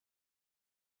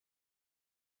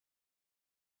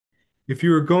If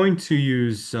you were going to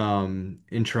use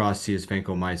intraosseous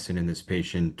vancomycin in this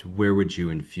patient, where would you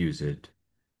infuse it?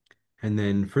 And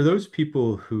then for those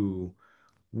people who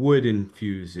would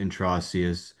infuse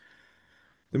intraosseous,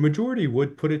 the majority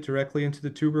would put it directly into the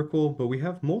tubercle, but we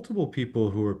have multiple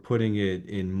people who are putting it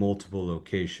in multiple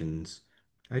locations.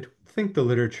 I don't think the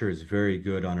literature is very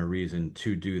good on a reason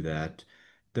to do that.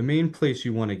 The main place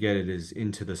you want to get it is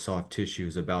into the soft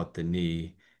tissues about the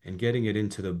knee, and getting it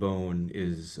into the bone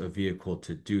is a vehicle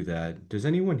to do that. Does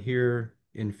anyone here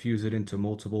infuse it into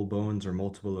multiple bones or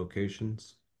multiple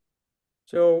locations?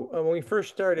 So when we first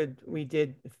started, we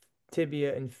did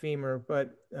tibia and femur,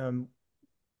 but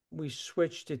we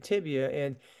switched to tibia,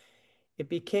 and it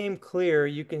became clear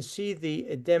you can see the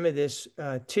edematous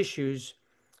tissues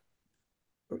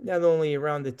not only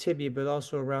around the tibia but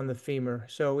also around the femur.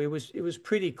 So it was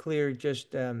pretty clear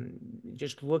just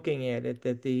looking at it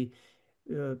that the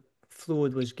uh,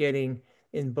 fluid was getting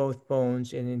in both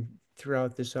bones and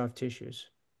throughout the soft tissues.